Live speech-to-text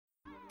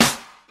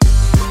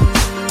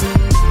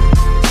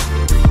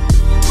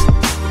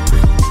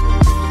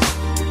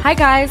Hi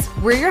guys,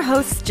 we're your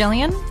hosts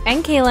Jillian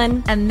and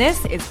Kaylin, and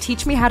this is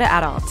Teach Me How to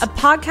Adult, a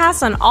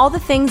podcast on all the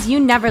things you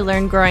never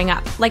learned growing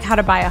up, like how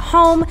to buy a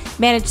home,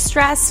 manage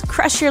stress,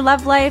 crush your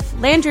love life,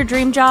 land your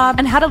dream job,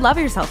 and how to love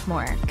yourself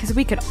more, because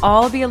we could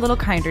all be a little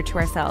kinder to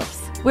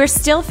ourselves. We're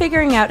still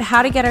figuring out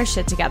how to get our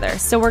shit together,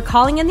 so we're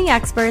calling in the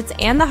experts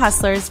and the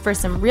hustlers for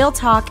some real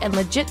talk and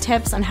legit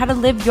tips on how to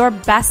live your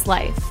best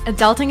life.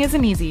 Adulting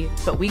isn't easy,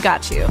 but we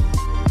got you.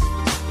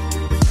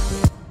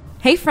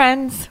 Hey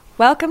friends!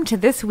 Welcome to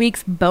this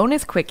week's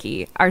Bonus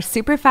Quickie, our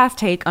super fast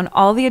take on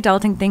all the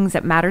adulting things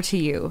that matter to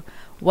you.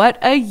 What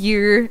a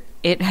year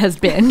it has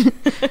been.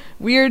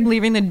 We are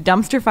leaving the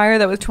dumpster fire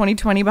that was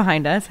 2020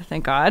 behind us,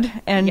 thank God.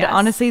 And yes.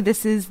 Honestly,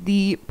 this is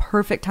the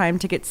perfect time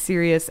to get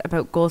serious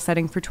about goal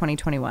setting for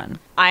 2021.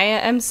 I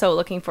am so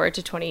looking forward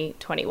to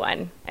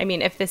 2021. I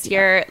mean, if this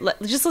year,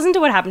 just listen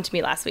to what happened to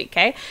me last week,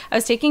 okay? I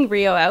was taking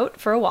Rio out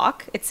for a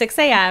walk. It's 6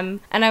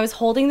 a.m. and I was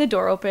holding the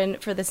door open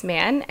for this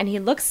man and he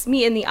looks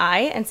me in the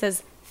eye and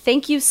says,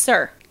 "Thank you,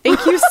 sir."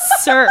 Thank you,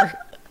 sir.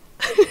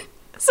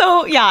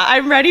 So yeah,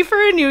 I'm ready for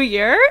a new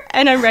year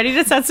and I'm ready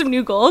to set some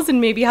new goals and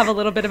maybe have a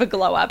little bit of a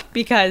glow up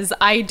because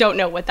I don't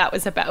know what that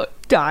was about.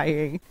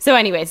 Dying. So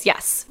anyways,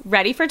 yes,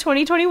 ready for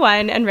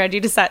 2021 and ready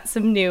to set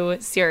some new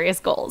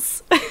serious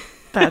goals.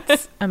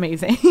 That's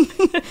amazing.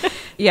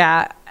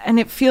 Yeah. And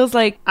it feels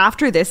like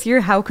after this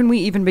year, how can we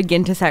even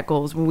begin to set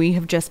goals when we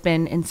have just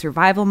been in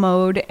survival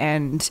mode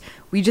and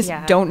we just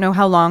don't know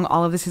how long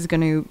all of this is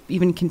going to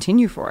even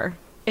continue for?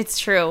 It's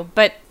true,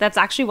 but that's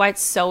actually why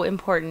it's so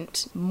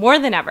important, more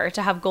than ever,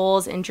 to have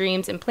goals and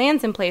dreams and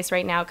plans in place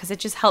right now, because it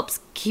just helps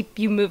keep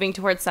you moving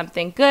towards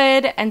something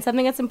good and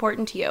something that's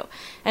important to you.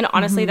 And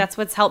honestly, that's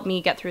what's helped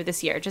me get through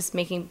this year, just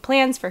making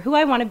plans for who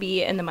I want to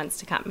be in the months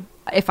to come.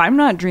 If I'm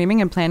not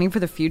dreaming and planning for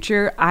the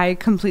future, I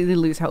completely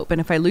lose hope.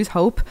 And if I lose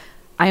hope,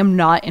 I am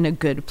not in a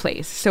good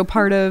place. So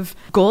part of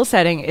goal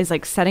setting is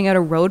like setting out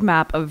a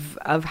roadmap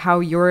of how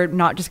you're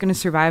not just going to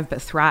survive,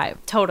 but thrive.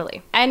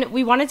 Totally. And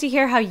we wanted to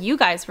hear how you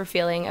guys were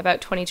feeling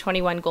about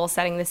 2021 goal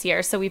setting this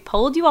year. So we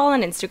polled you all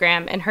on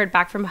Instagram and heard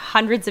back from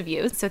hundreds of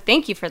you. So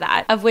thank you for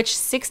that, of which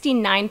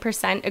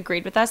 69%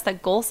 agreed with us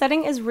that goal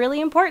setting is really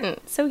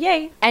important. So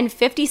yay. And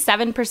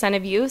 57%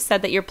 of you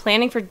said that you're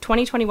planning for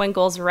 2021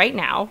 goals right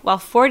now, while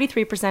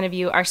 43% of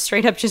you are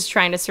straight up just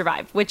trying to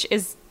survive, which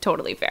is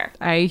totally fair.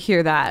 I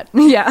hear that.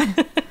 Yeah.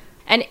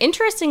 And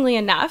interestingly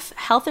enough,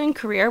 health and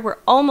career were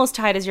almost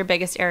tied as your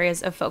biggest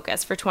areas of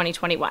focus for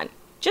 2021.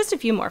 Just a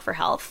few more for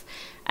health.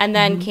 And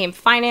then came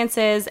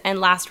finances and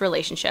last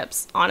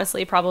relationships.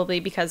 Honestly, probably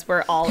because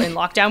we're all in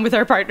lockdown with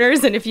our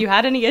partners. And if you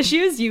had any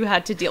issues, you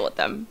had to deal with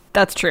them.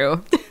 That's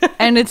true.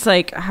 And it's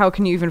like, how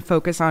can you even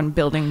focus on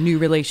building new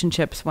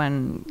relationships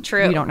when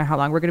we don't know how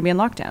long we're going to be in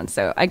lockdown?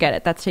 So I get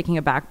it. That's taking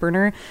a back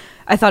burner.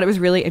 I thought it was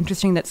really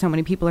interesting that so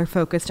many people are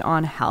focused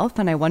on health.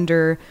 And I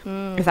wonder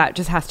if that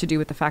just has to do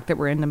with the fact that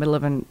we're in the middle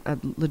of a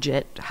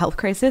legit health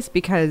crisis,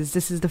 because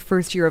this is the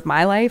first year of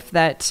my life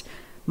that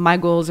my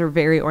goals are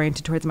very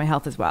oriented towards my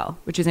health as well,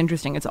 which is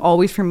interesting. It's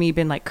always for me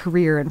been like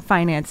career and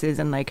finances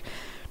and like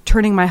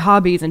turning my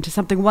hobbies into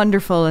something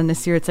wonderful. And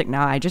this year it's like, no,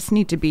 I just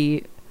need to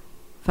be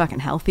fucking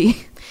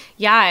healthy.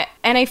 Yeah.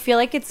 And I feel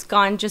like it's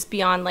gone just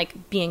beyond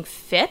like being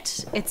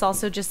fit. It's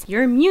also just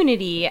your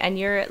immunity and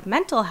your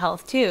mental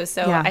health too.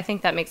 So yeah. I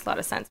think that makes a lot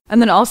of sense.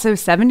 And then also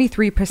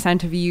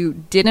 73% of you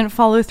didn't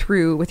follow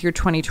through with your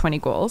 2020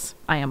 goals.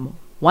 I am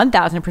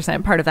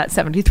 1000% part of that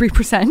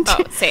 73%.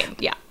 Oh, same.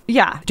 Yeah.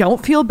 Yeah,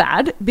 don't feel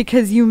bad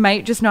because you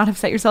might just not have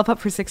set yourself up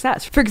for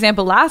success. For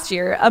example, last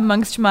year,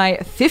 amongst my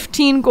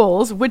 15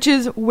 goals, which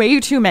is way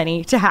too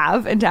many to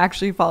have and to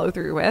actually follow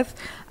through with,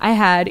 I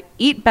had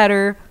eat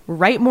better,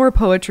 write more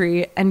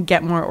poetry, and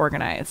get more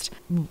organized.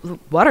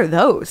 What are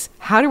those?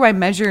 How do I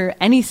measure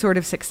any sort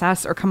of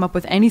success or come up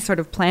with any sort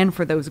of plan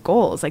for those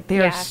goals? Like,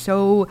 they are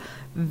so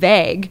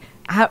vague.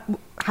 How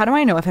do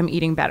I know if I'm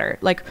eating better?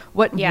 Like,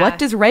 what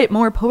does write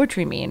more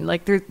poetry mean?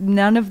 Like, there's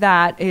none of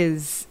that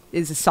is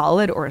a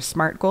solid or a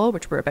SMART goal,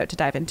 which we're about to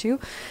dive into.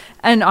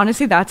 And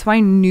honestly, that's why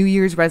New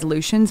Year's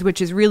resolutions,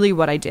 which is really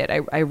what I did.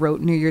 I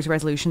wrote New Year's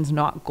resolutions,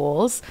 not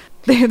goals.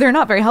 They're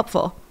not very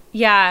helpful.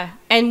 Yeah.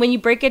 And when you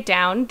break it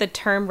down, the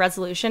term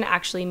resolution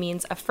actually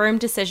means a firm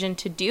decision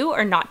to do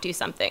or not do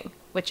something,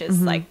 which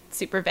is like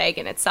super vague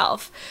in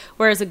itself.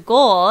 Whereas a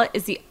goal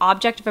is the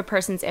object of a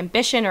person's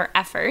ambition or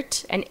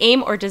effort, an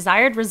aim or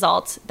desired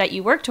result that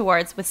you work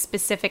towards with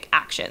specific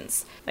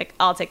actions. Like,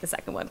 I'll take the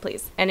second one,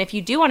 please. And if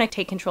you do want to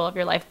take control of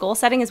your life, goal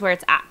setting is where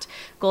it's at.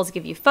 Goals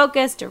give you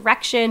focus,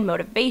 direction,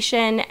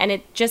 motivation, and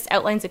it just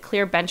outlines a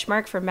clear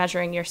benchmark for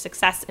measuring your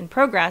success and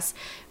progress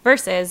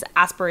versus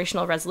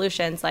aspirational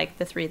resolutions like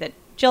the 3 that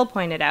Jill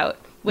pointed out,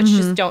 which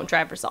just don't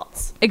drive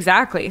results.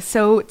 Exactly.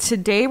 So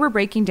today we're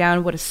breaking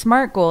down what a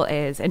SMART goal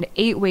is and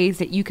 8 ways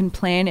that you can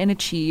plan and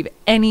achieve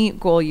any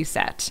goal you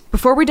set.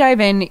 Before we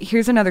dive in,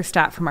 here's another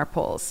stat from our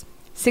polls.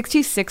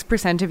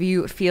 66% of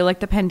you feel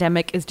like the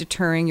pandemic is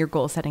deterring your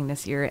goal setting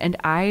this year, and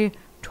I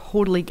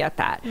totally get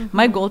that.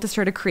 My goal to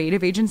start a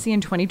creative agency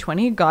in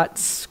 2020 got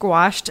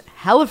squashed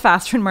hella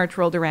fast when March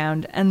rolled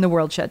around and the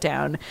world shut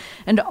down.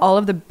 And all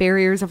of the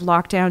barriers of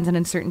lockdowns and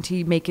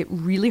uncertainty make it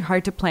really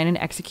hard to plan and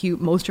execute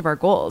most of our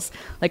goals.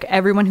 Like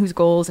everyone whose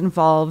goals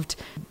involved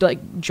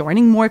like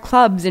joining more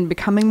clubs and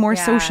becoming more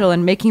social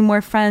and making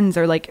more friends,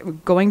 or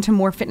like going to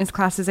more fitness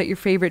classes at your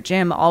favorite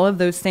gym, all of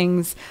those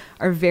things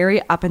are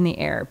very up in the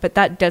air. But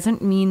that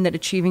doesn't mean that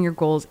achieving your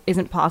goals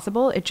isn't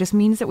possible. It just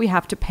means that we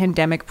have to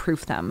pandemic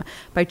proof them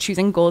by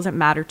choosing goals that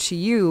matter to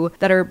you,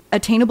 that are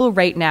attainable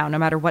right now, no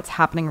matter what's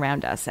happening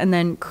around us, and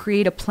then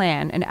create a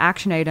plan and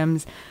action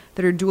items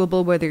that are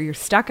doable whether you're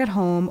stuck at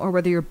home or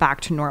whether you're back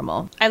to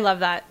normal. I love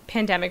that.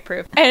 Pandemic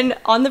proof. And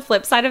on the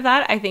flip side of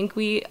that, I think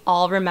we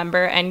all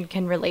remember and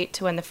can relate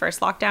to when the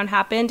first lockdown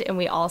happened and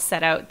we all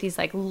set out these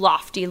like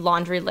lofty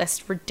laundry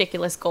list,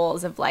 ridiculous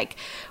goals of like,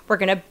 we're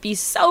going to be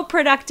so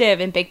productive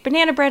and bake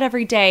banana bread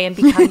every day and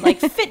become like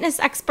fitness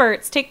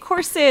experts, take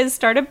courses,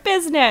 start a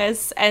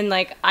business. And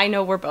like, I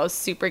know we're both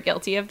super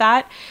guilty of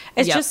that.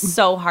 It's just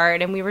so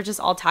hard. And we were just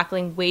all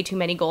tackling way too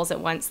many goals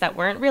at once that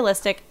weren't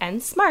realistic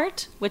and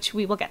smart, which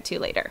we will get to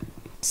later.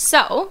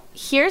 So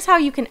here's how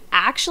you can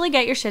actually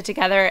get your shit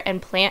together and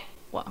plan.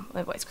 Well,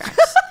 my voice cracks.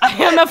 I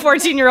am a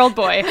 14-year-old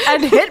boy.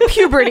 And hit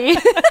puberty.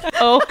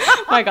 Oh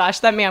my gosh,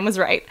 that man was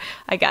right.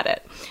 I get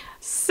it.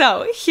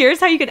 So here's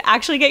how you can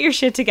actually get your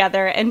shit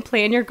together and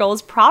plan your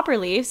goals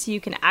properly so you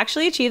can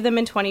actually achieve them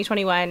in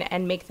 2021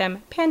 and make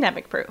them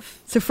pandemic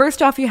proof. So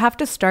first off, you have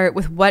to start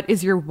with what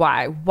is your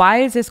why?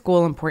 Why is this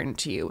goal important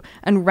to you?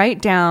 And write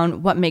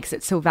down what makes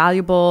it so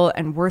valuable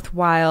and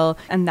worthwhile.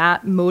 And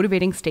that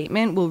motivating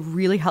statement will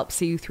really help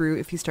see you through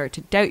if you start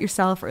to doubt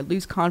yourself or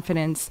lose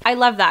confidence. I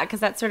love that because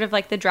that's sort of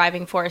like the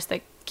driving force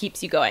that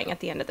keeps you going at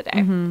the end of the day.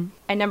 And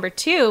number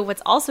two,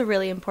 what's also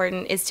really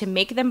important is to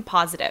make them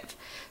positive.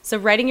 So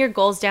writing your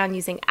goals down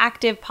using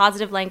active,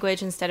 positive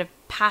language instead of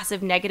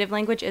passive, negative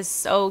language is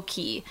so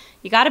key.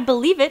 You got to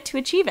believe it to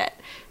achieve it.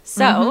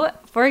 So,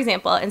 for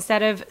example,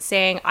 instead of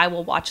saying, I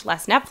will watch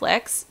less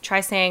Netflix, try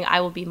saying, I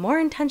will be more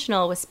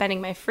intentional with spending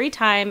my free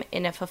time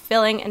in a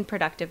fulfilling and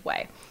productive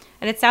way.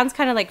 And it sounds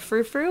kind of like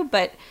frou-frou,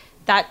 but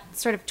that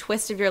sort of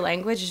twist of your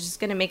language is just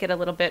going to make it a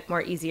little bit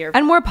more easier.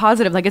 And more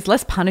positive. Like, it's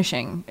less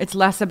punishing. It's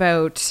less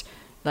about,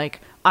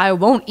 like, I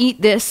won't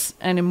eat this,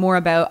 and more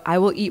about, I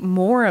will eat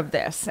more of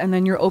this. And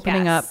then you're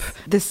opening up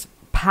this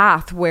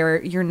path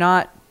where you're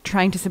not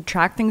trying to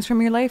subtract things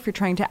from your life. You're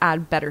trying to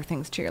add better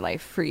things to your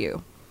life for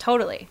you.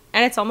 Totally.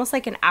 And it's almost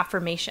like an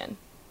affirmation.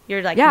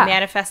 You're like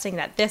manifesting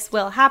that this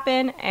will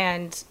happen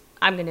and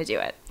I'm going to do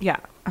it. Yeah,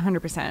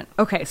 100%.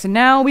 Okay, so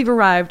now we've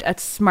arrived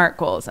at SMART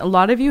goals. A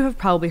lot of you have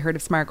probably heard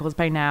of SMART goals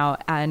by now,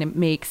 and it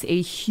makes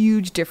a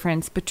huge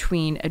difference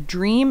between a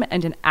dream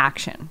and an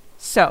action.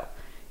 So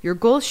your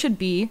goals should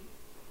be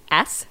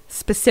S,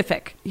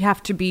 specific. You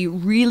have to be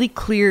really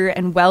clear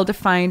and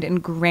well-defined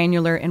and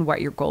granular in what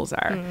your goals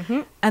are.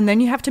 And then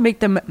you have to make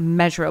them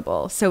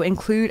measurable. So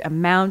include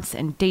amounts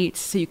and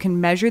dates so you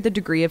can measure the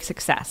degree of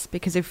success.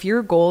 Because if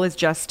your goal is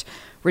just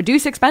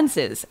reduce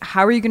expenses,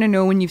 how are you going to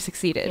know when you've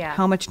succeeded?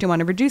 How much do you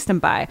want to reduce them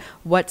by?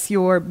 What's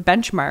your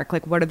benchmark?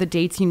 Like, what are the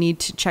dates you need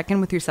to check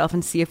in with yourself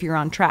and see if you're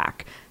on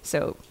track?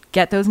 So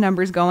get those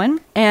numbers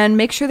going and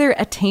make sure they're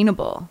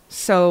attainable.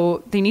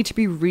 So they need to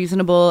be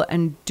reasonable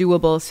and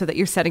doable so that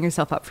you're setting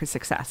yourself up for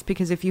success.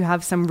 Because if you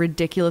have some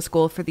ridiculous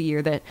goal for the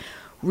year that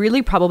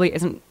really probably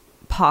isn't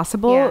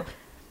possible,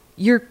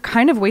 you're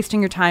kind of wasting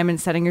your time and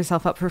setting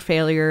yourself up for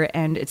failure,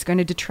 and it's going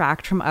to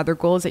detract from other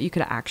goals that you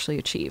could actually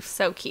achieve.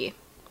 So key.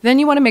 Then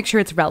you want to make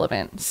sure it's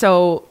relevant.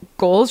 So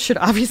goals should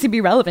obviously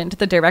be relevant to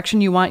the direction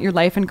you want your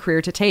life and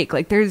career to take.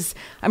 Like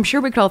I'm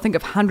sure we could all think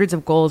of hundreds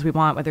of goals we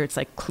want, whether it's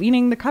like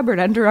cleaning the cupboard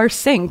under our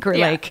sink or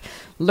like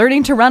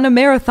learning to run a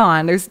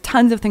marathon. There's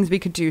tons of things we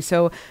could do.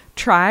 So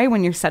try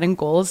when you're setting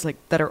goals like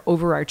that are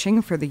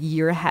overarching for the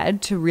year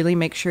ahead to really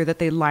make sure that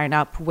they line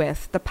up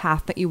with the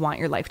path that you want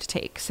your life to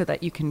take so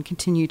that you can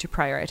continue to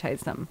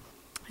prioritize them.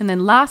 And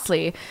then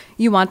lastly,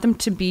 you want them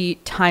to be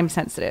time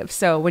sensitive.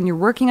 So when you're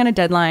working on a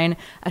deadline,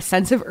 a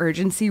sense of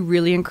urgency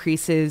really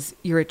increases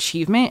your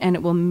achievement and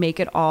it will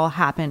make it all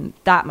happen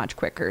that much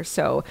quicker.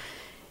 So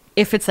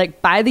if it's like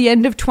by the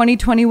end of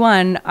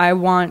 2021, I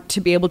want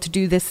to be able to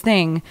do this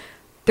thing,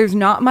 there's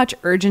not much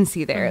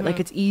urgency there. Like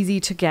it's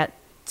easy to get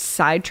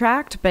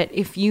sidetracked, but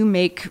if you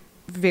make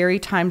very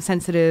time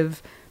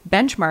sensitive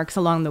benchmarks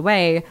along the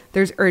way,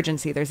 there's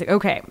urgency. There's like,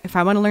 okay, if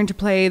I want to learn to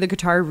play the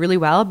guitar really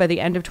well by the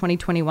end of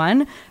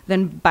 2021,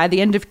 then by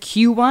the end of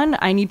Q1,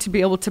 I need to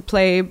be able to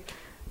play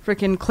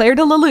freaking Claire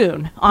de la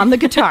Lune on the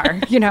guitar,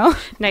 you know?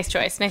 Nice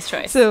choice.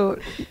 So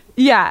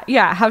yeah,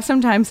 have some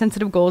time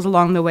sensitive goals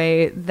along the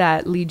way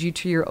that lead you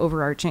to your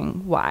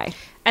overarching why.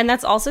 And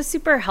that's also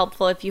super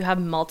helpful if you have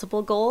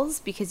multiple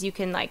goals because you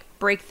can like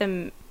break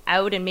them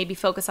out and maybe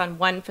focus on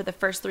one for the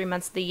first 3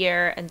 months of the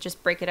year and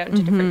just break it out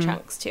into different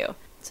chunks too.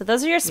 So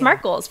those are your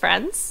SMART goals,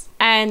 friends.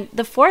 And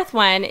the fourth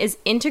one is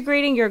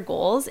integrating your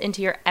goals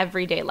into your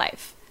everyday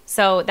life.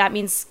 So that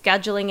means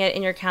scheduling it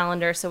in your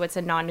calendar so it's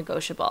a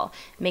non-negotiable,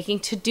 making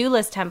to-do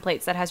list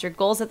templates that has your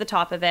goals at the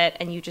top of it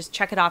and you just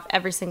check it off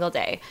every single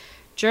day.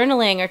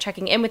 Journaling or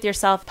checking in with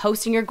yourself,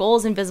 posting your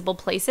goals in visible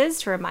places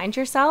to remind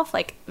yourself,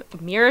 like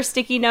mirror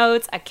sticky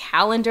notes, a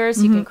calendar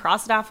so you can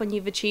cross it off when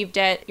you've achieved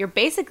it. You're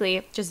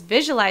basically just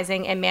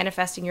visualizing and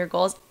manifesting your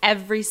goals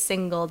every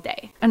single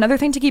day. Another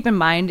thing to keep in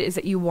mind is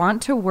that you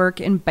want to work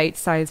in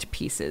bite-sized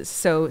pieces.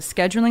 So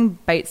scheduling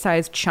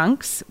bite-sized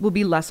chunks will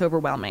be less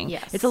overwhelming.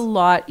 Yes. It's a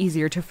lot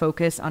easier to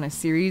focus on a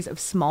series of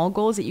small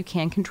goals that you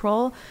can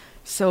control.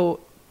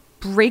 So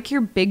break your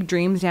big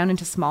dreams down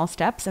into small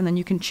steps and then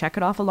you can check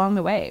it off along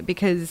the way,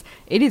 because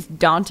it is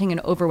daunting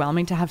and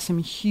overwhelming to have some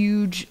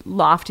huge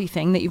lofty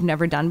thing that you've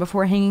never done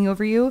before hanging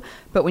over you.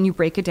 But when you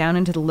break it down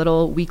into the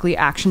little weekly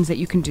actions that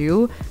you can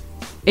do,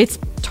 it's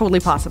totally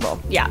possible.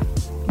 Yeah,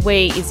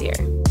 way easier.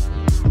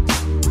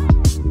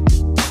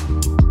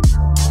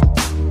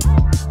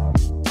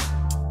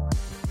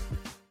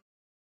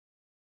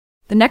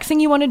 The next thing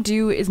you want to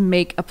do is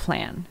make a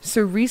plan.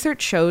 So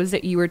research shows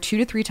that you are 2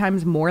 to 3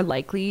 times more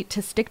likely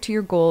to stick to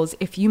your goals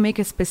if you make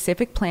a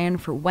specific plan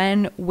for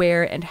when,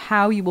 where, and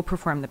how you will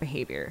perform the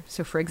behavior.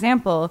 So for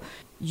example,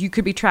 you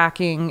could be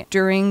tracking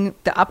during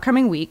the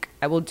upcoming week,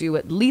 I will do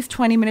at least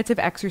 20 minutes of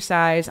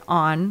exercise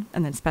on,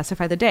 and then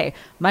specify the day,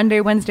 Monday,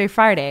 Wednesday,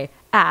 Friday,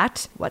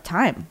 at what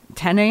time?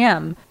 10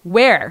 a.m.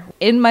 Where?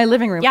 In my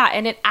living room. Yeah,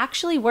 and it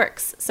actually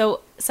works.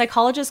 So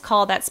psychologists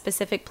call that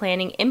specific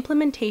planning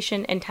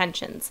implementation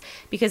intentions,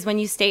 because when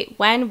you state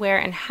when, where,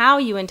 and how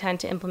you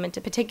intend to implement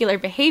a particular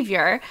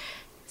behavior,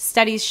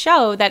 studies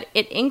show that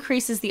it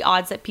increases the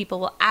odds that people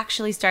will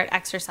actually start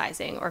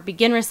exercising or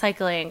begin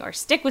recycling or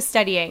stick with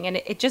studying, and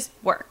it just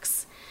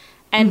works.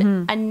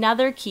 And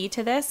another key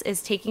to this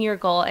is taking your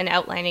goal and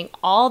outlining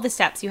all the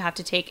steps you have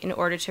to take in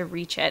order to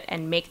reach it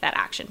and make that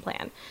action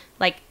plan.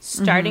 Like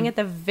starting at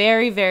the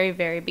very, very,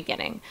 very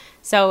beginning.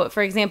 So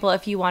for example,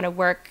 if you want to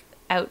work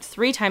out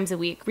 3 times a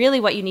week, really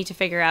what you need to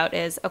figure out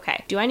is,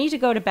 okay, do I need to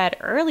go to bed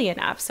early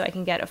enough so I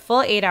can get a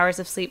full 8 hours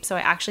of sleep so I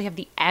actually have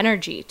the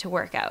energy to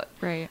work out?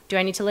 Right. Do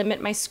I need to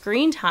limit my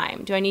screen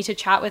time? Do I need to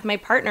chat with my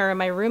partner or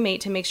my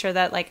roommate to make sure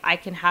that like I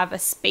can have a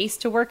space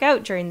to work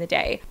out during the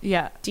day?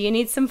 Yeah. Do you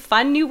need some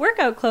fun new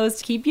workout clothes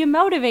to keep you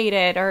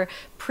motivated, or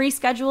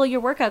pre-schedule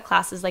your workout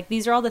classes? Like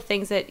these are all the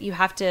things that you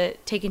have to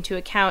take into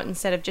account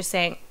instead of just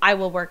saying, I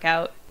will work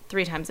out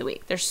 3 times a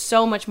week. There's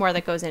so much more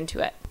that goes into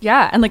it.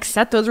 Yeah, and like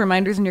set those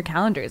reminders in your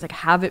calendars, like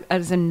have it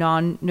as a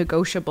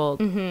non-negotiable.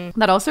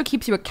 That also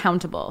keeps you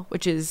accountable,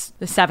 which is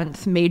the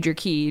 7th major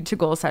key to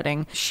goal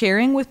setting.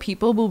 Sharing with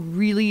people will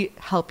really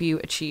help you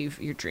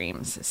achieve your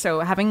dreams.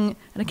 So having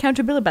an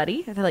accountability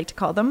buddy, as I like to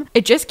call them,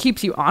 it just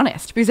keeps you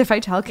honest, because if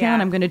I tell Kaylin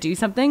I'm going to do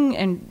something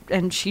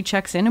and she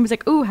checks in and was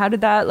like, oh, how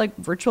did that like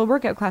virtual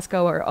workout class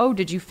go? Or, oh,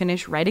 did you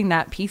finish writing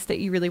that piece that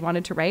you really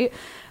wanted to write?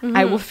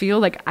 I will feel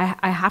like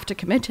I have to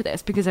commit to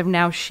this because I've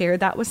now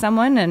shared that with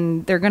someone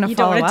and they're going to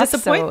follow up. You don't want to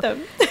disappoint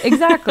them.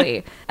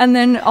 Exactly. And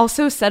then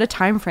also set a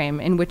time frame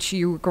in which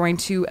you're going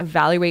to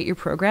evaluate your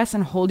progress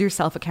and hold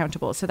yourself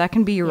accountable. So that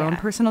can be your own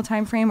personal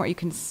time frame, or you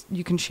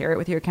can share it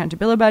with your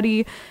accountability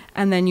buddy,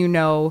 and then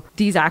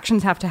these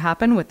actions have to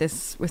happen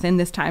within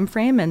this time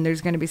frame, and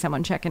there's going to be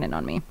someone checking in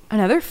on me.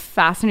 Another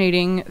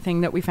fascinating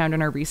thing that we found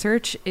in our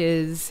research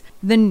is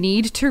the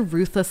need to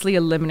ruthlessly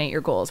eliminate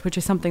your goals, which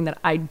is something that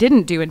I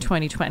didn't do in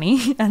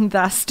 2020 and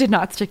thus did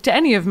not stick to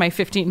any of my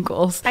 15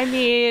 goals. I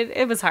mean,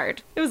 it was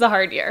hard. It was a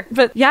hard year.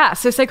 But yeah,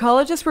 so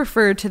psychologists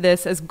refer to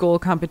this as goal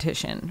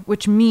competition,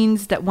 which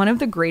means that one of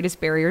the greatest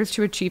barriers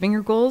to achieving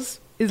your goals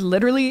is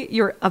literally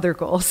your other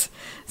goals.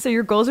 So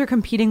your goals are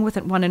competing with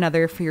one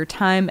another for your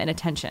time and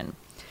attention.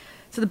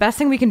 So the best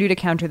thing we can do to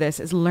counter this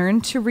is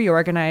learn to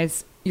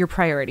reorganize your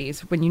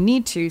priorities when you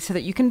need to, so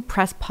that you can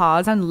press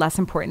pause on less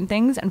important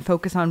things and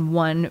focus on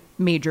one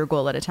major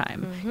goal at a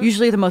time,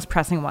 usually the most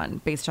pressing one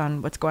based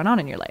on what's going on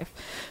in your life.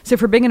 So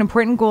for big and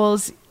important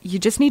goals, you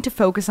just need to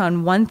focus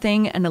on one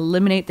thing and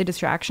eliminate the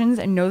distractions,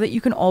 and know that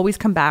you can always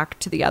come back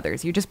to the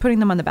others. You're just putting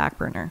them on the back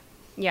burner.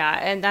 Yeah,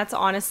 and that's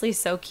honestly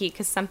so key,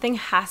 because something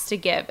has to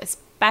give,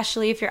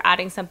 especially if you're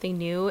adding something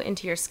new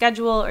into your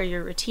schedule or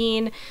your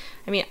routine.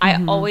 I mean,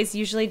 I always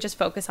usually just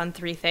focus on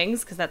 3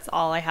 things because that's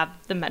all I have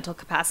the mental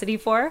capacity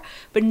for.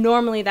 But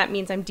normally that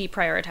means I'm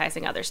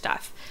deprioritizing other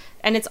stuff.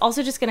 And it's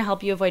also just going to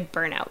help you avoid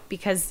burnout,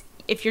 because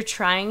if you're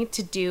trying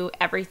to do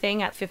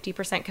everything at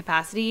 50%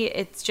 capacity,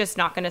 it's just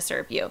not going to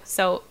serve you.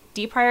 So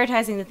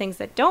deprioritizing the things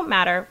that don't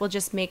matter will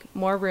just make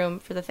more room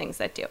for the things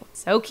that do.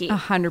 So key.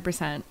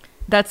 100%.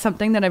 That's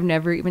something that I've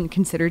never even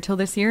considered till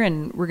this year,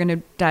 and we're going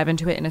to dive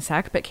into it in a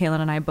sec. But Kaylin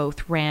and I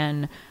both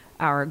ran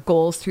our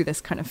goals through this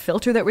kind of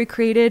filter that we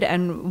created,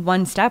 and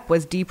one step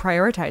was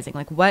deprioritizing.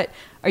 Like, what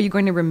are you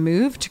going to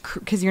remove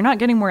because you're not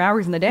getting more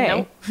hours in the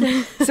day?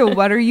 Nope. So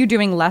what are you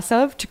doing less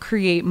of to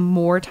create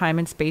more time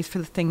and space for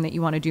the thing that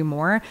you want to do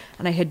more?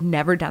 And I had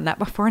never done that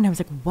before, and I was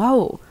like,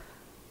 whoa,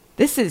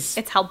 it's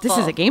helpful. This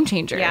is a game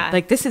changer. Yeah.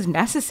 Like, this is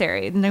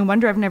necessary. And I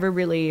wonder, I've never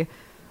really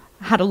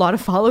had a lot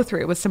of follow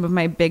through with some of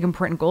my big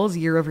important goals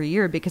year over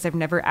year because I've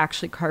never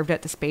actually carved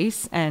out the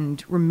space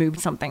and removed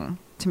something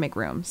to make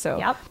room.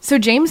 So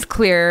James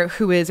Clear,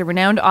 who is a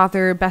renowned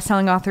author,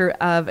 best-selling author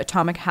of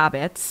Atomic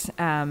Habits,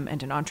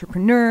 and an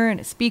entrepreneur and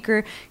a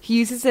speaker, he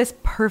uses this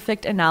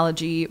perfect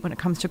analogy when it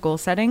comes to goal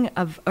setting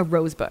of a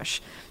rose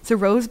bush. So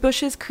rose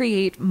bushes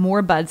create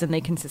more buds than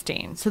they can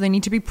sustain. So they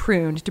need to be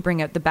pruned to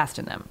bring out the best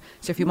in them.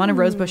 So if you want a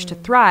rose bush to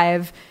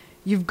thrive,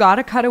 you've got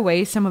to cut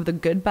away some of the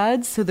good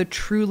buds so the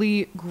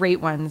truly great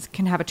ones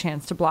can have a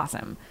chance to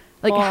blossom.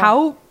 Like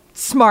how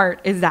smart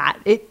is that?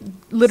 It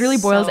literally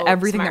boils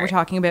everything that we're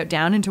talking about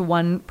down into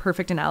one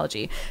perfect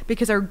analogy,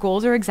 because our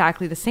goals are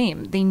exactly the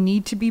same. They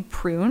need to be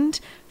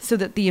pruned so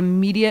that the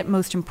immediate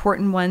most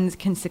important ones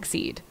can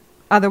succeed.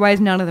 Otherwise,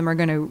 none of them are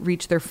going to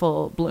reach their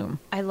full bloom.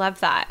 I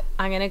love that.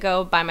 I'm going to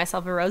go buy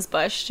myself a rose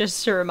bush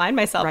just to remind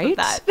myself of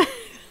that.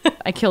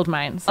 I killed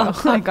mine, so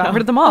I got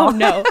rid of them all. Oh,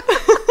 no.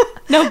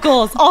 No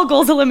goals. All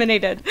goals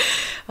eliminated.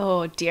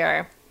 Oh,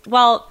 dear.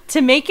 Well,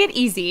 to make it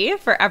easy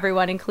for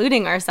everyone,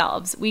 including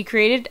ourselves, we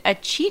created a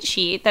cheat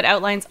sheet that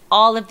outlines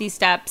all of these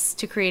steps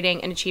to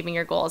creating and achieving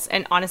your goals.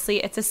 And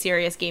honestly, it's a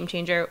serious game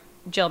changer.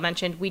 Jill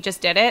mentioned we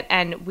just did it,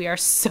 and we are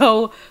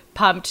so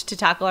pumped to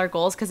tackle our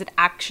goals because it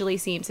actually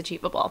seems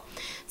achievable.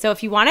 So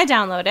if you want to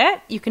download it,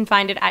 you can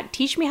find it at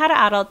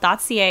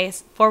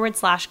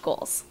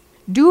teachmehowtoadult.ca/goals.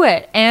 Do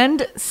it,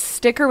 and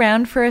stick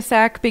around for a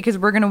sec because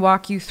we're going to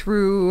walk you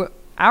through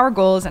our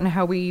goals and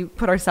how we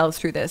put ourselves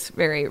through this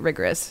very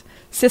rigorous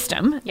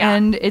system. Yeah.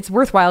 And it's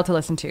worthwhile to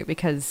listen to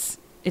because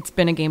it's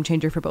been a game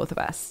changer for both of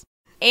us.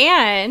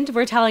 And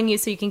we're telling you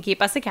so you can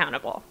keep us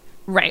accountable.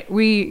 Right.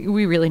 We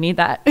really need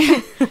that.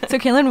 So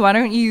Kaylin, why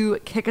don't you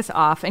kick us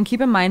off? And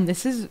keep in mind,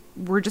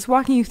 we're just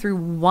walking you through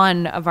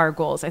one of our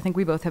goals. I think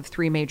we both have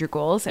 3 major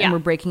goals, and we're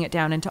breaking it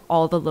down into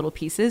all the little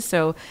pieces.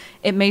 So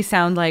it may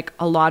sound like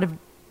a lot of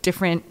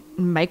different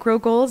micro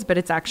goals, but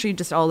it's actually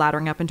just all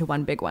laddering up into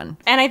one big one.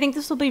 And I think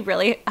this will be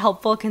really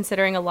helpful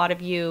considering a lot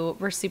of you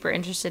were super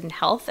interested in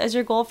health as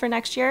your goal for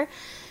next year,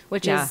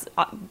 which is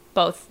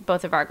both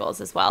of our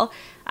goals as well.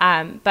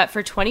 But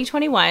for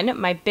 2021,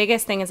 my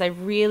biggest thing is I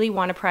really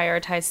want to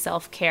prioritize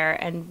self-care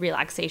and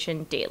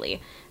relaxation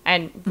daily,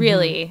 and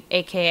really,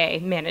 AKA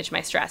manage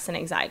my stress and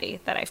anxiety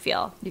that I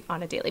feel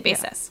on a daily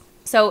basis. Yeah.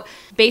 So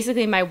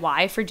basically my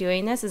why for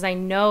doing this is I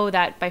know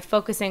that by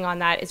focusing on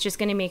that, it's just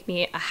going to make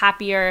me a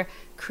happier,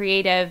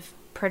 creative,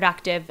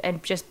 productive,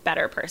 and just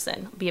better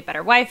person. Be a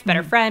better wife,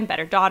 better friend,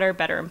 better daughter,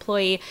 better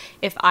employee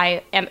if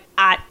I am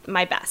at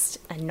my best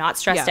and not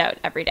stressed out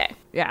every day.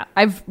 Yeah,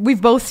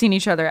 we've both seen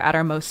each other at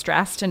our most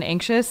stressed and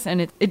anxious,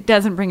 and it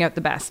doesn't bring out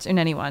the best in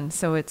anyone.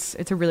 So it's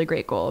a really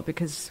great goal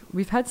because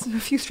we've had a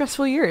few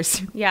stressful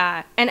years.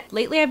 Yeah, and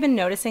lately I've been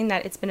noticing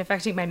that it's been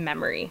affecting my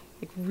memory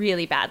like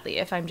really badly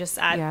if I'm just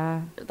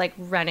at like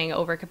running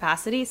over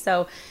capacity.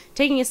 So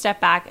taking a step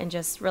back and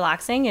just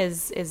relaxing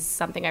is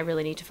something I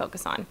really need to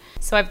focus on.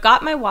 So I've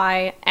got my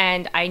why,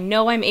 and I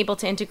know I'm able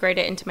to integrate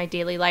it into my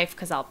daily life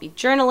because I'll be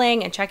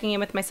journaling and checking in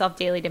with myself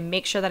daily to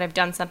make sure that I've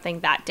done something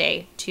that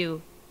day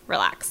to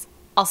relax.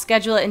 I'll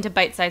schedule it into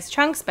bite-sized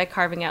chunks by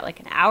carving out like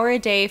an hour a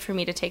day for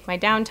me to take my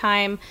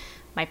downtime.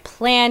 My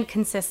plan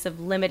consists of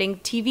limiting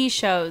TV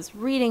shows,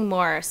 reading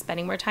more,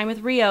 spending more time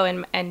with Rio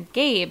and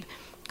Gabe,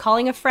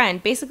 calling a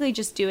friend, basically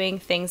just doing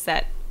things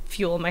that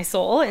fuel my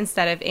soul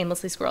instead of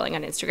aimlessly scrolling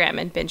on Instagram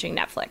and binging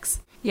Netflix.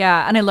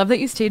 Yeah, and I love that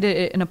you stated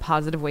it in a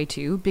positive way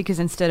too, because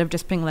instead of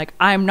just being like,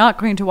 I'm not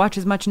going to watch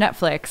as much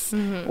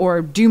Netflix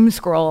or doom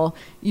scroll,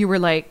 you were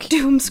like,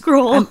 doom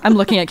scroll. I'm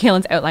looking at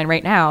Kaylin's outline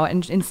right now,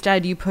 and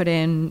instead you put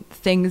in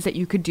things that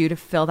you could do to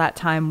fill that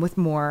time with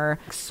more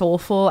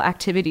soulful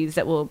activities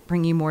that will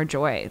bring you more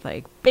joy,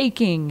 like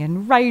baking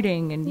and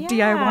writing and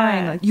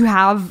DIYing. Like, you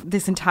have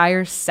this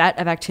entire set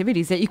of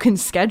activities that you can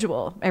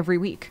schedule every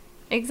week.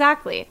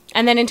 Exactly.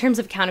 And then in terms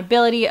of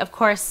accountability, of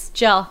course,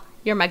 Jill,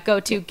 you're my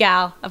go-to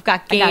gal. I've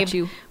got Gabe. I got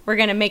you. We're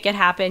going to make it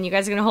happen. You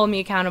guys are going to hold me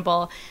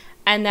accountable.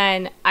 And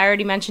then I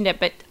already mentioned it,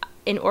 but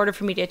in order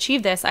for me to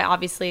achieve this,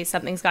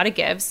 something's got to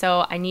give.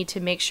 So I need to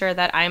make sure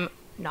that I'm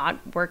not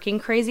working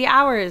crazy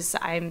hours.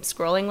 I'm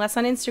scrolling less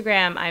on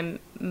Instagram. I'm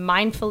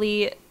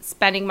mindfully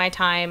spending my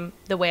time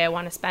the way I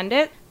want to spend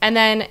it. And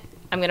then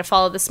I'm going to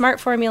follow the SMART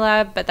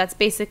formula, but that's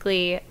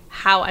basically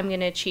how I'm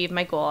going to achieve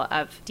my goal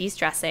of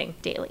de-stressing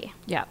daily.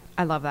 Yeah,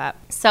 I love that.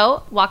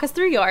 So walk us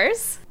through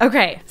yours.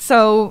 Okay,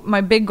 so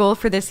my big goal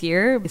for this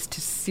year is to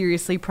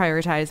seriously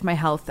prioritize my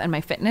health and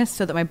my fitness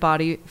so that my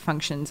body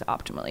functions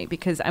optimally,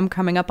 because I'm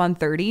coming up on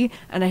 30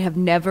 and I have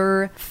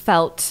never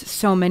felt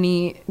so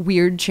many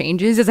weird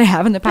changes as I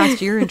have in the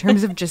past year in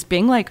terms of just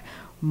being like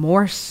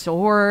more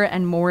sore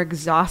and more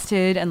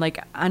exhausted and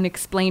like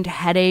unexplained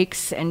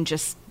headaches and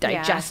just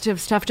digestive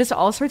stuff, just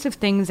all sorts of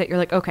things that you're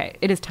like, okay,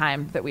 it is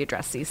time that we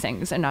address these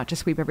things and not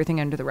just sweep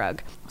everything under the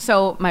rug.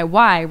 So my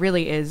why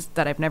really is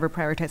that I've never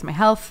prioritized my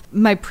health.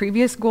 My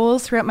previous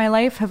goals throughout my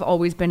life have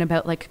always been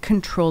about like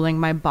controlling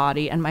my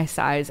body and my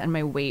size and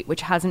my weight,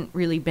 which hasn't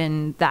really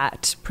been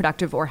that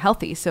productive or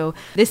healthy. So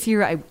this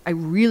year I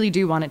really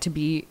do want it to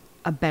be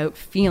about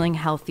feeling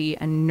healthy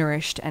and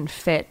nourished and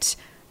fit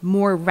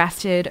more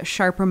rested, a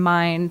sharper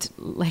mind,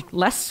 like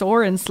less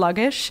sore and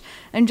sluggish,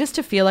 and just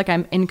to feel like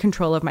I'm in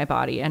control of my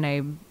body and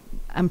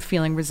I'm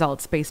feeling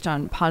results based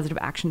on positive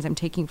actions I'm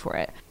taking for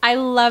it. I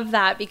love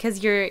that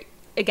because you're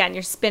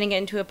spinning it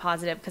into a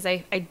positive, because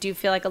I do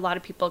feel like a lot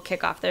of people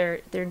kick off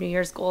their New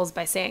Year's goals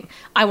by saying,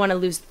 I want to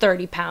lose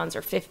 30 pounds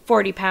or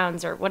 40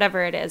 pounds or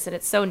whatever it is. And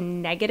it's so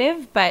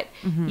negative, but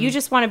you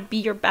just want to be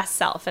your best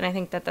self. And I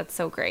think that that's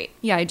so great.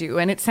 Yeah, I do.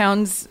 And it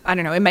sounds, I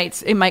don't know,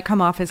 it might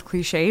come off as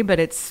cliche, but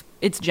it's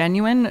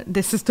genuine.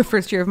 This is the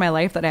first year of my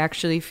life that I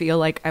actually feel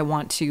like I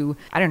want to,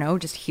 I don't know,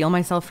 just heal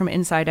myself from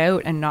inside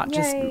out and not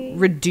just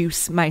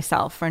reduce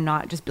myself or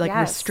not just like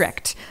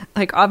restrict.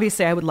 Like,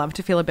 obviously I would love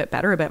to feel a bit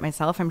better about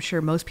myself. I'm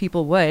sure most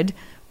people would,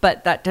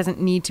 but that doesn't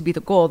need to be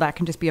the goal. That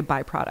can just be a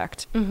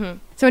byproduct.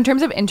 So in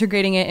terms of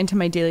integrating it into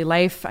my daily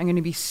life, I'm going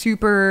to be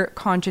super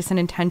conscious and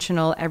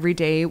intentional every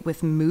day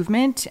with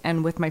movement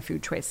and with my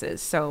food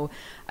choices. So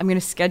I'm going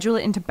to schedule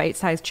it into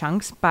bite-sized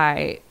chunks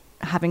by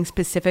having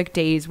specific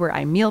days where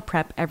I meal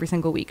prep every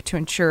single week to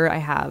ensure I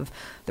have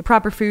the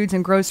proper foods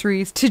and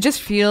groceries to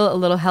just feel a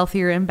little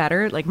healthier and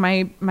better. Like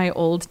my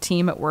old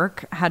team at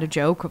work had a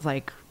joke of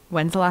like,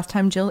 when's the last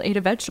time Jill ate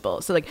a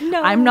vegetable? So like, no.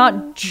 I'm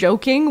not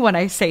joking when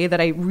I say that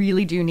I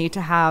really do need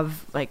to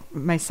have like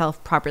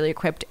myself properly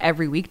equipped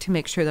every week to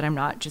make sure that I'm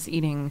not just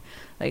eating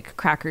like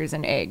crackers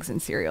and eggs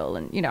and cereal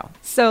and, you know.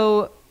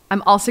 So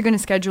I'm also going to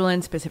schedule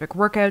in specific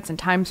workouts and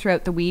times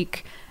throughout the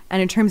week.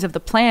 And in terms of the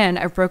plan,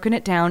 I've broken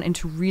it down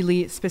into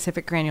really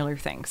specific granular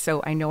things.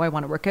 So I know I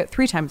want to work out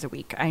 3 times a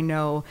week. I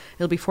know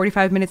it'll be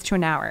 45 minutes to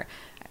an hour.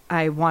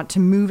 I want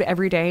to move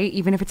every day,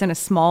 even if it's in a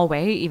small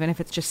way, even if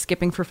it's just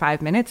skipping for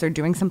 5 minutes or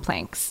doing some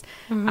planks.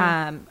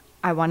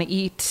 I want to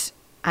eat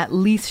at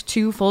least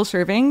 2 full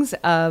servings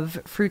of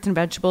fruits and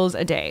vegetables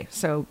a day.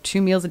 So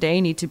 2 meals a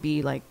day need to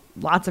be like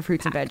lots of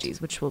fruits and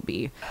veggies, which will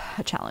be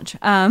a challenge.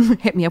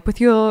 Hit me up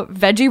with your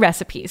veggie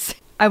recipes.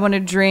 I want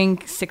to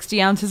drink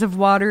 60 ounces of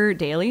water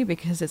daily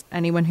because, as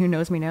anyone who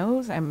knows me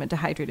knows, I'm a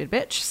dehydrated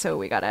bitch. So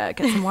we got to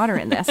get some water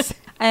in this.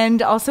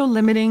 And also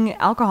limiting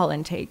alcohol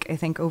intake. I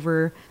think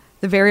over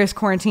the various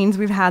quarantines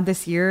we've had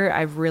this year,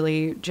 I've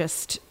really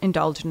just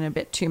indulged in a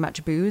bit too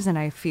much booze and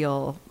I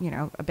feel, you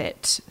know, a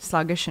bit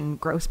sluggish and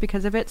gross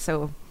because of it.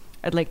 So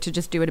I'd like to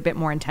just do it a bit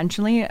more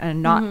intentionally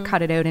and not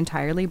cut it out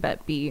entirely,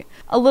 but be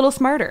a little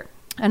smarter.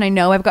 And I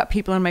know I've got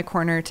people in my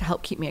corner to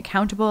help keep me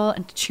accountable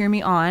and to cheer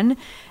me on.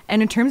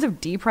 And in terms of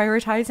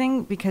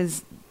deprioritizing,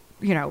 because,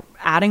 you know,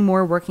 adding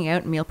more working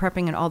out, meal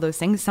prepping and all those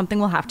things, something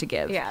will have to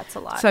give. Yeah, it's a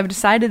lot. So I've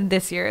decided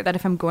this year that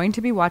if I'm going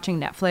to be watching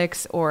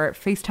Netflix or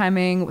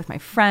FaceTiming with my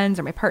friends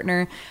or my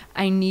partner,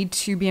 I need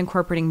to be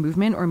incorporating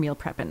movement or meal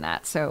prep in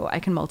that. So I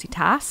can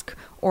multitask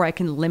or I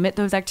can limit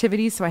those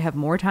activities so I have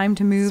more time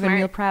to move and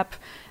meal prep,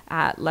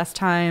 less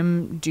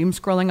time doom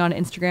scrolling on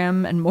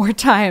Instagram and more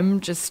time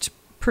just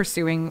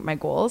pursuing my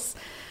goals.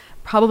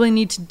 Probably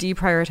need to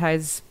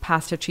deprioritize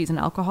pasta, cheese, and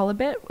alcohol a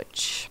bit,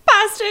 which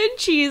pasta and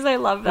cheese, I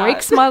love that.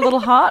 Breaks my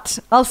little heart.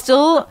 I'll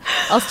still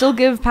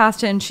give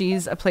pasta and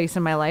cheese a place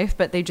in my life,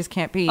 but they just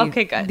can't be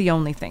the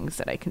only things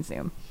that I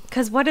consume.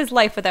 Because what is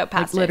life without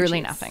pasta? Like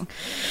literally nothing.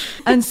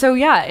 And so,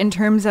 yeah, in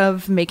terms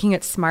of making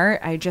it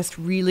smart, I just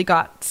really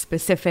got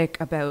specific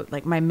about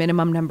like my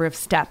minimum number of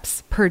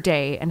steps per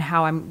day and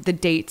how the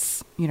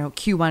dates, you know,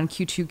 Q1,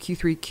 Q2,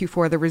 Q3,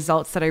 Q4, the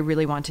results that I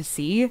really want to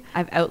see.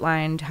 I've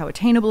outlined how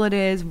attainable it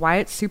is, why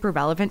it's super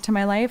relevant to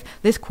my life.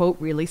 This quote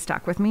really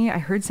stuck with me. I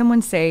heard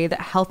someone say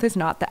that health is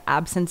not the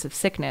absence of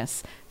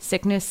sickness.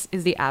 Sickness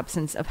is the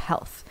absence of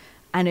health.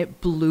 And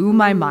it blew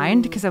my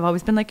mind because I've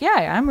always been like,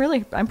 yeah,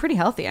 I'm pretty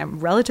healthy.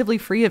 I'm relatively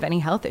free of any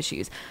health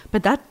issues.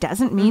 But that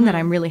doesn't mean that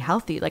I'm really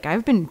healthy. Like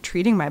I've been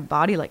treating my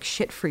body like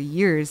shit for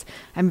years.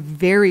 I'm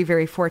very,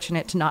 very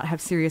fortunate to not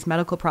have serious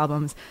medical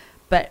problems.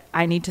 But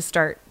I need to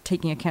start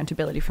taking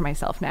accountability for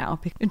myself now.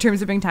 In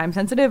terms of being time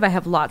sensitive, I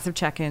have lots of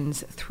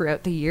check-ins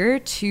throughout the year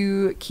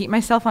to keep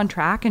myself on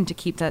track and to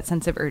keep that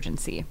sense of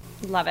urgency.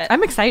 Love it.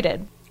 I'm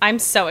excited. I'm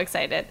so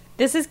excited.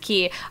 This is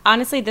key.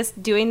 Honestly,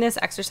 doing this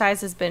exercise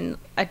has been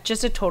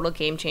just a total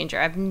game changer.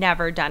 I've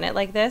never done it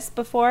like this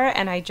before,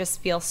 and I just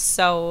feel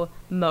so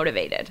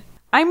motivated.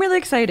 I'm really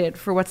excited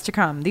for what's to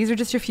come. These are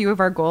just a few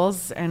of our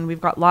goals, and we've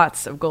got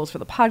lots of goals for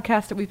the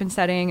podcast that we've been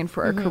setting and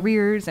for our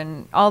careers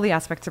and all the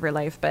aspects of our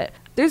life, but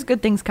there's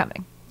good things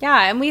coming.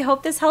 Yeah, and we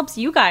hope this helps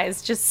you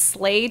guys just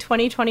slay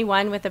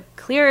 2021 with a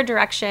clearer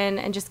direction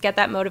and just get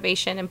that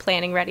motivation and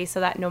planning ready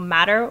so that no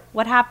matter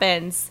what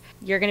happens,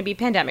 you're going to be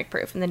pandemic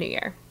proof in the new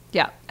year.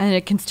 Yeah, and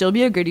it can still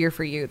be a good year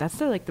for you. That's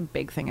the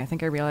big thing I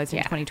think I realized in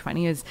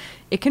 2020 is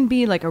it can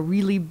be like a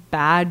really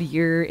bad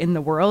year in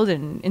the world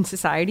and in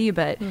society,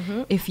 but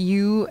if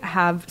you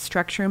have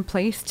structure in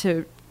place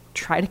to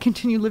try to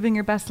continue living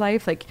your best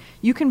life, like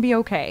you can be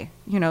okay.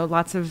 You know,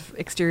 lots of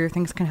exterior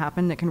things can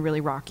happen that can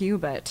really rock you,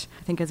 but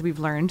I think as we've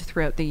learned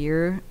throughout the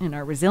year in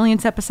our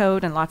resilience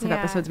episode and lots of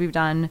episodes we've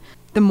done,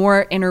 the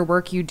more inner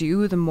work you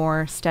do, the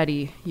more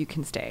steady you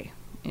can stay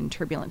in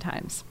turbulent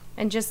times.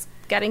 And just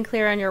getting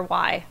clear on your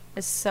why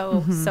is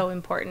so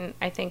important.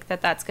 I think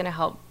that's going to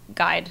help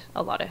guide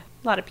a lot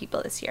of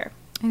people this year.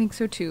 I think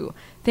so too.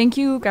 Thank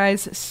you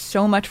guys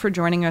so much for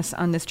joining us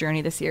on this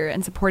journey this year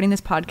and supporting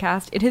this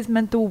podcast. It has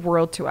meant the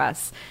world to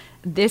us.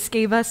 This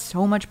gave us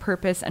so much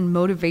purpose and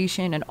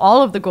motivation and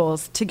all of the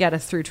goals to get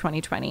us through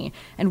 2020.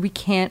 And we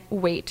can't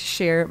wait to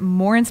share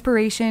more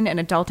inspiration and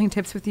adulting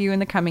tips with you in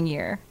the coming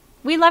year.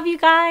 We love you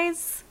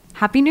guys.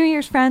 Happy New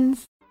Year's,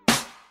 friends.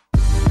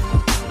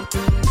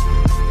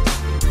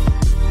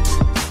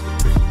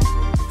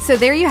 So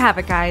there you have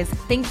it, guys.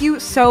 Thank you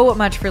so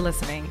much for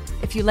listening.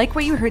 If you like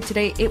what you heard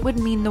today, it would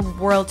mean the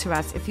world to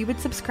us if you would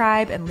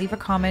subscribe and leave a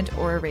comment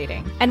or a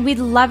rating. And we'd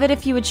love it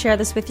if you would share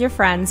this with your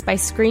friends by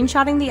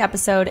screenshotting the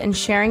episode and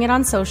sharing it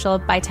on social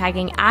by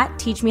tagging at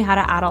Teach Me How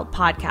to Adult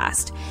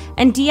Podcast.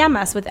 And DM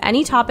us with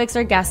any topics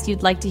or guests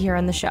you'd like to hear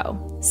on the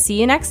show. See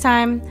you next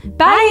time.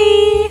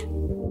 Bye!